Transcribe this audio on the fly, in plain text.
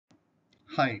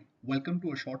Hi, welcome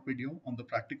to a short video on the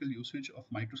practical usage of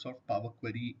Microsoft Power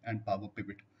Query and Power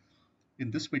Pivot.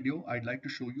 In this video, I'd like to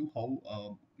show you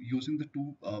how using the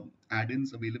two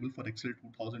add-ins available for Excel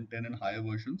 2010 and higher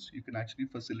versions, you can actually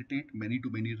facilitate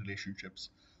many-to-many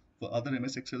relationships. For other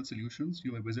MS Excel solutions,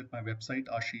 you may visit my website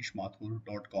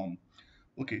ashishmathur.com.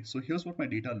 Okay, so here's what my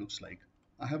data looks like.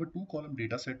 I have a two-column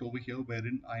data set over here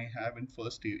wherein I have in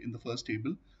the first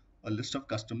table a list of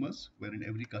customers wherein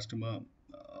every customer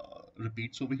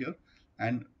repeats over here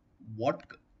and what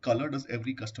color does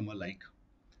every customer like.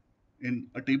 In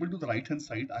a table to the right hand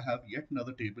side, I have yet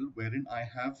another table wherein I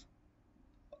have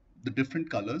the different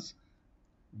colors,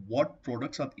 what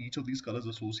products are each of these colors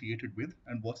associated with,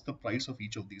 and what's the price of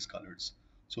each of these colors.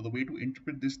 So the way to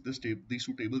interpret these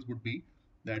two tables would be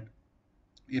that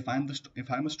if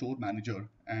I'm a store manager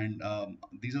and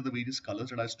these are the various colors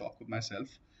that I stock with myself,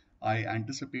 I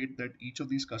anticipate that each of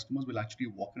these customers will actually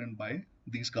walk in and buy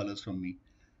these colors from me.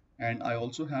 And I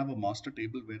also have a master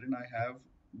table wherein I have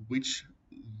which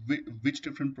which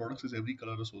different products is every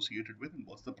color associated with and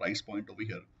what's the price point over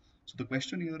here. So the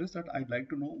question here is that I'd like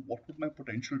to know what would my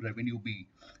potential revenue be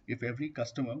if every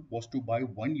customer was to buy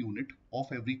one unit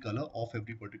of every color of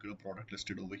every particular product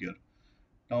listed over here.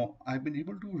 Now, I've been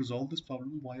able to resolve this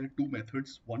problem via two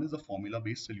methods. One is a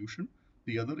formula-based solution.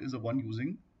 The other is a one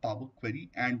using Power Query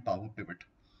and Power Pivot.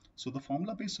 So the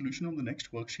formula-based solution on the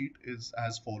next worksheet is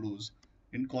as follows.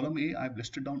 In column A, I've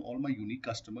listed down all my unique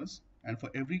customers, and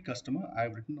for every customer,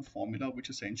 I've written a formula which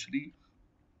essentially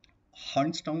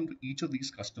hunts down each of these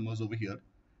customers over here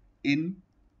in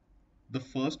the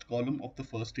first column of the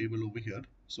first table over here.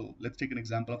 So let's take an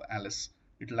example of Alice.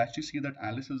 It'll actually see that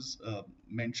Alice is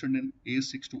mentioned in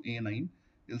A6 to A9.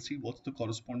 You'll see what's the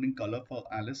corresponding color for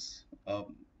Alice,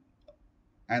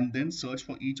 and then search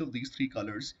for each of these three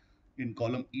colors in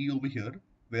column E over here.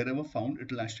 Wherever found,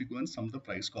 it'll actually go and sum the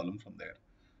price column from there.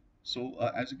 So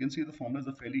as you can see, the formula is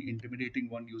a fairly intimidating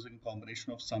one using a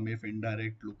combination of sum if,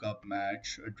 indirect, lookup,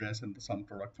 match, address, and the sum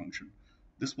product function.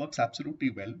 This works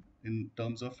absolutely well in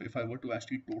terms of if I were to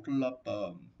actually total up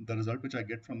the result which I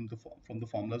get from the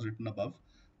formulas written above,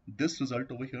 this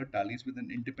result over here tallies with an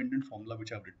independent formula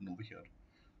which I've written over here.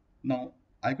 Now,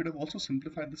 I could have also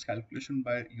simplified this calculation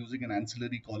by using an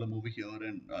ancillary column over here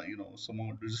and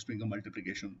somehow just doing a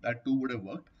multiplication. That too would have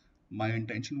worked. My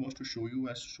intention was to show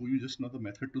you just another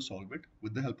method to solve it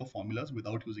with the help of formulas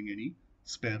without using any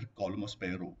spare column or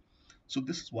spare row. So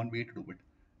this is one way to do it.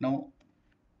 Now,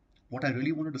 what I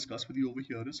really want to discuss with you over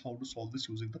here is how to solve this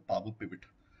using the Power Pivot.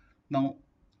 Now,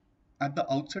 at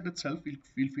the outset itself,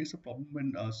 we'll face a problem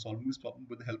when solving this problem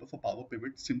with the help of a Power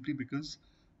Pivot simply because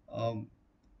um,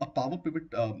 the Power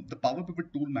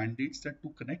Pivot tool mandates that to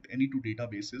connect any two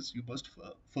databases, you must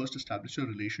first establish a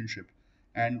relationship.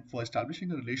 And for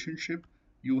establishing a relationship,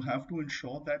 you have to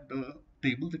ensure that the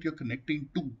table that you're connecting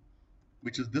to,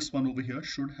 which is this one over here,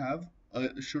 should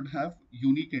have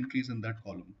unique entries in that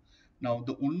column. Now,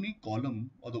 the only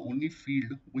column or the only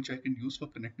field which I can use for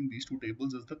connecting these two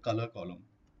tables is the color column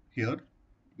here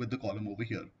with the column over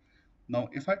here. Now,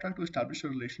 if I try to establish a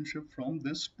relationship from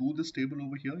this to this table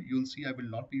over here, you'll see I will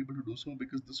not be able to do so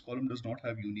because this column does not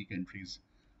have unique entries.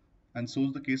 And so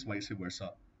is the case vice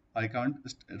versa. I can't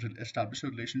establish a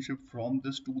relationship from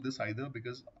this to this either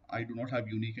because I do not have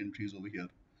unique entries over here.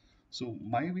 So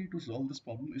my way to solve this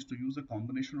problem is to use a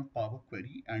combination of Power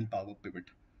Query and Power Pivot.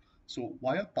 So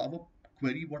via Power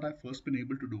Query, what I've first been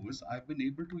able to do is I've been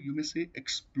able to, you may say,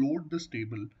 explode this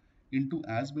table into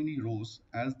as many rows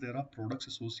as there are products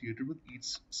associated with each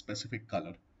specific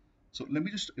color. So let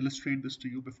me just illustrate this to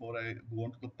you before I go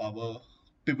on to the Power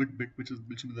Pivot bit, which will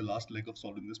be the last leg of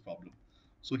solving this problem.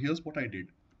 So here's what I did.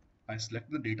 I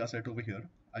selected the data set over here.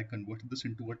 I converted this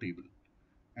into a table.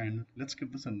 And let's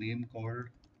give this a name called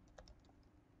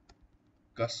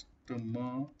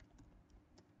customer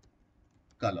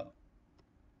color.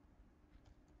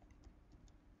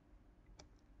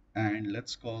 And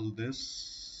let's call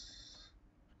this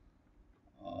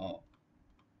uh,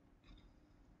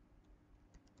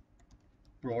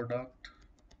 product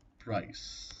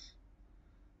price.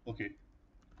 Okay,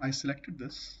 I selected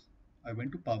this. I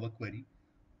went to Power Query.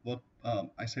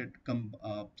 I said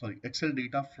Excel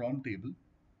data from table.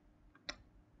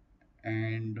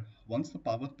 And once the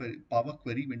Power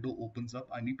Query window opens up,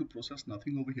 I need to process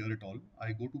nothing over here at all.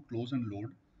 I go to close and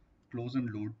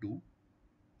load to,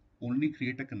 only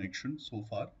create a connection so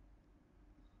far,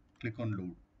 click on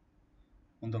load.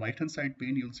 On the right hand side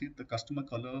pane, you'll see the customer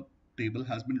color table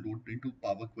has been loaded into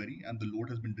Power Query and the load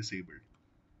has been disabled.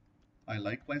 I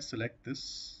likewise select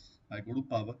this. I go to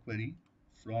Power Query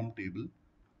from table,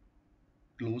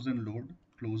 close and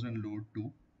load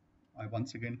to. I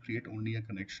once again create only a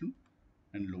connection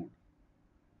and load.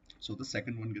 So the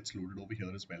second one gets loaded over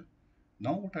here as well.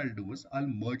 Now what I'll do is I'll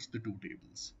merge the two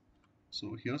tables.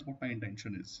 So here's what my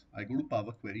intention is. I go to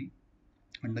Power Query,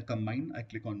 under Combine I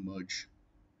click on Merge.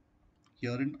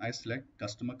 Herein I select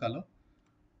customer color,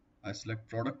 I select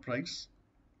product price,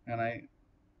 and I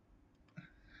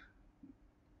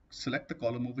select the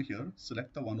column over here,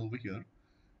 select the one over here.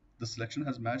 The selection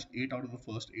has matched 8 out of the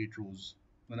first 8 rows.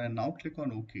 When I now click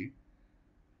on OK,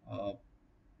 uh,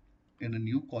 in a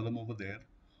new column over there,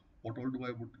 what all do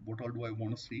I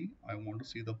want to see? I want to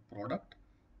see the product.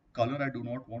 Color I do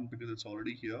not want because it's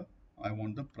already here. I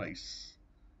want the price.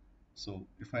 So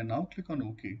if I now click on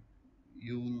OK,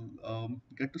 you'll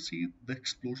get to see the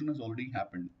explosion has already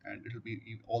happened, and it'll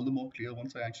be all the more clear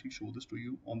once I actually show this to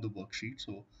you on the worksheet.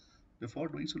 So before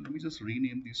doing so, let me just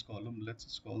rename this column. Let's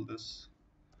just call this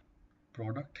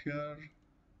product here,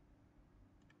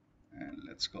 and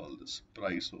let's call this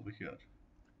price over here,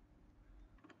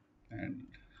 and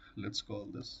let's call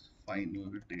this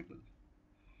final table.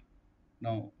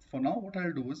 Now for now what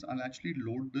I'll do is I'll actually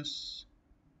load this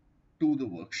to the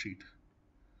worksheet.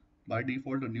 By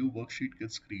default a new worksheet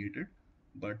gets created,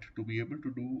 but to be able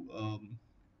to do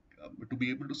to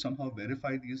be able to somehow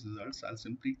verify these results, I'll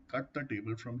simply cut the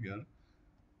table from here,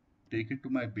 take it to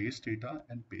my base data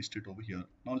and paste it over here.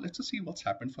 Now let's just see what's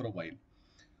happened for a while.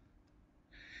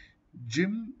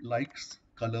 Jim likes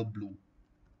color blue.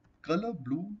 Color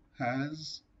blue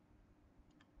has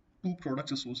two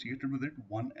products associated with it,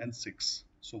 1 and 6.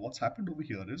 So what's happened over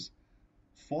here is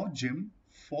for Jim,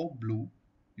 for blue,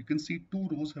 you can see two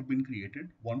rows have been created,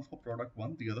 one for product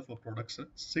 1, the other for product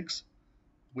 6,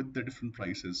 with the different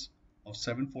prices of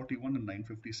 741 and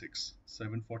 956.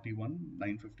 741,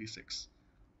 956.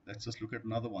 Let's just look at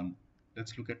another one.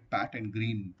 Let's look at Pat and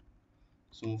Green.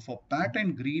 So for Pat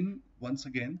and Green, once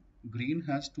again, Green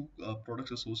has two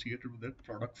products associated with it,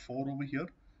 product 4 over here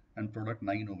and product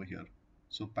 9 over here.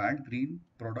 So Pat Green,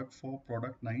 product 4,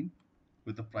 product 9,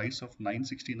 with the price of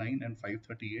 969 and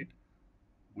 538,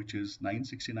 which is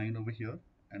 969 over here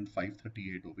and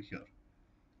 538 over here,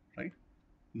 right?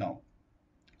 Now,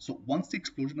 so once the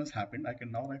explosion has happened, I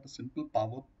can now write a simple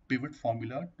power pivot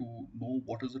formula to know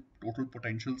what is the total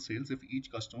potential sales if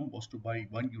each customer was to buy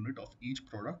 1 unit of each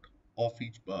product of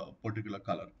each particular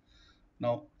color.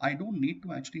 Now, I don't need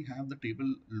to actually have the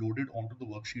table loaded onto the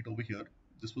worksheet over here.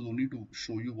 This was only to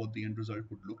show you what the end result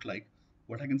would look like.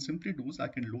 What I can simply do is I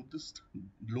can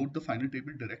load the final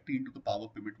table directly into the Power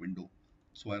Pivot window.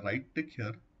 So I right click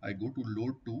here, I go to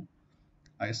load to,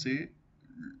 I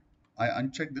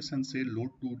uncheck this and say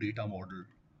load to data model.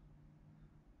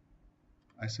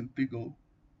 I simply go,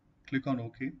 click on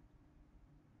OK,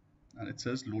 and it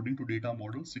says loading to data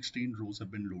model, 16 rows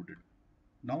have been loaded.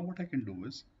 Now what I can do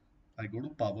is I go to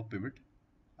Power Pivot,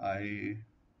 I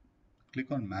click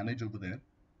on manage over there,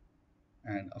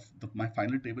 and my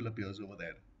final table appears over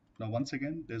there. Now once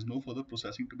again, there's no further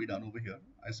processing to be done over here.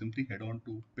 I simply head on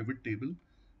to pivot table,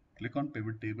 click on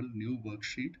pivot table, new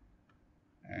worksheet,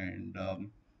 and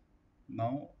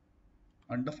now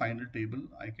under final table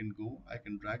I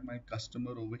can drag my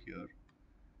customer over here,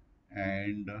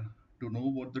 and to know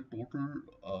what the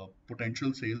total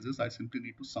potential sales is, I simply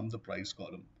need to sum the price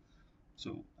column.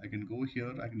 So I can go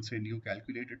here, I can say new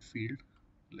calculated field,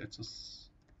 let's just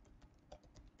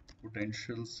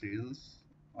potential sales.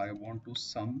 I want to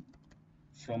sum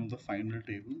from the final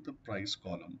table the price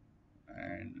column,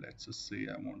 and let's just say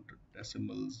I want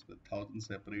decimals with 1000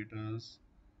 separators.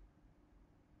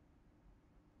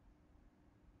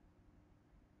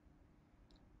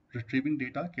 Retrieving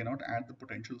data cannot add the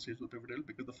potential sales to the pivot table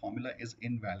because the formula is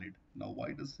invalid. Now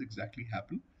why does this exactly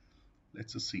happen?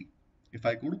 Let's just see. If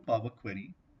I go to Power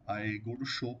Query, I go to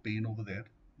show pane over there,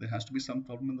 there has to be some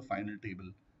problem in the final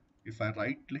table. If I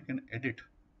right click and edit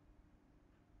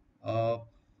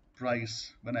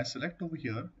price, when I select over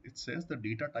here, it says the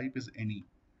data type is any.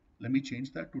 Let me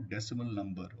change that to decimal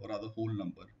number, or rather whole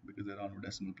number, because there are no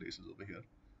decimal places over here.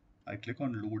 I click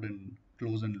on load and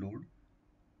close and load.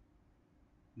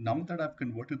 Now that I've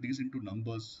converted these into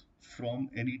numbers from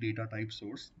any data type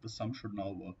source, the sum should now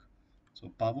work. So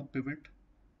Power Pivot,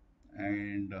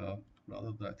 and I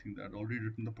think that I'd already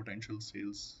written the potential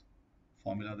sales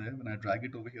formula there. When I drag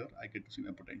it over here, I get to see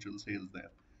my potential sales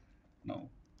there. Now,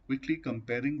 quickly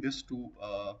comparing this to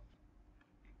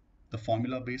the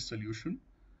formula-based solution.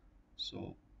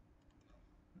 So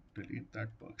delete that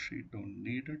worksheet, don't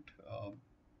need it.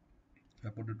 I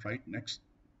put it right next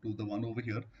to the one over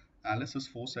here. Alice is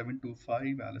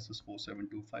 4725, Alice is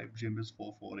 4725, Jim is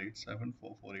 4487,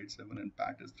 4487, and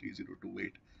Pat is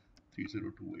 3028,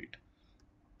 3028.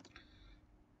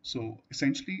 So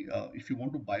essentially, if you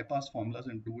want to bypass formulas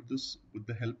and do this with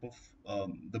the help of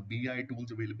the BI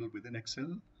tools available within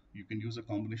Excel, you can use a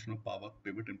combination of Power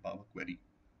Pivot and Power Query.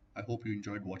 I hope you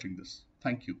enjoyed watching this.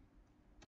 Thank you.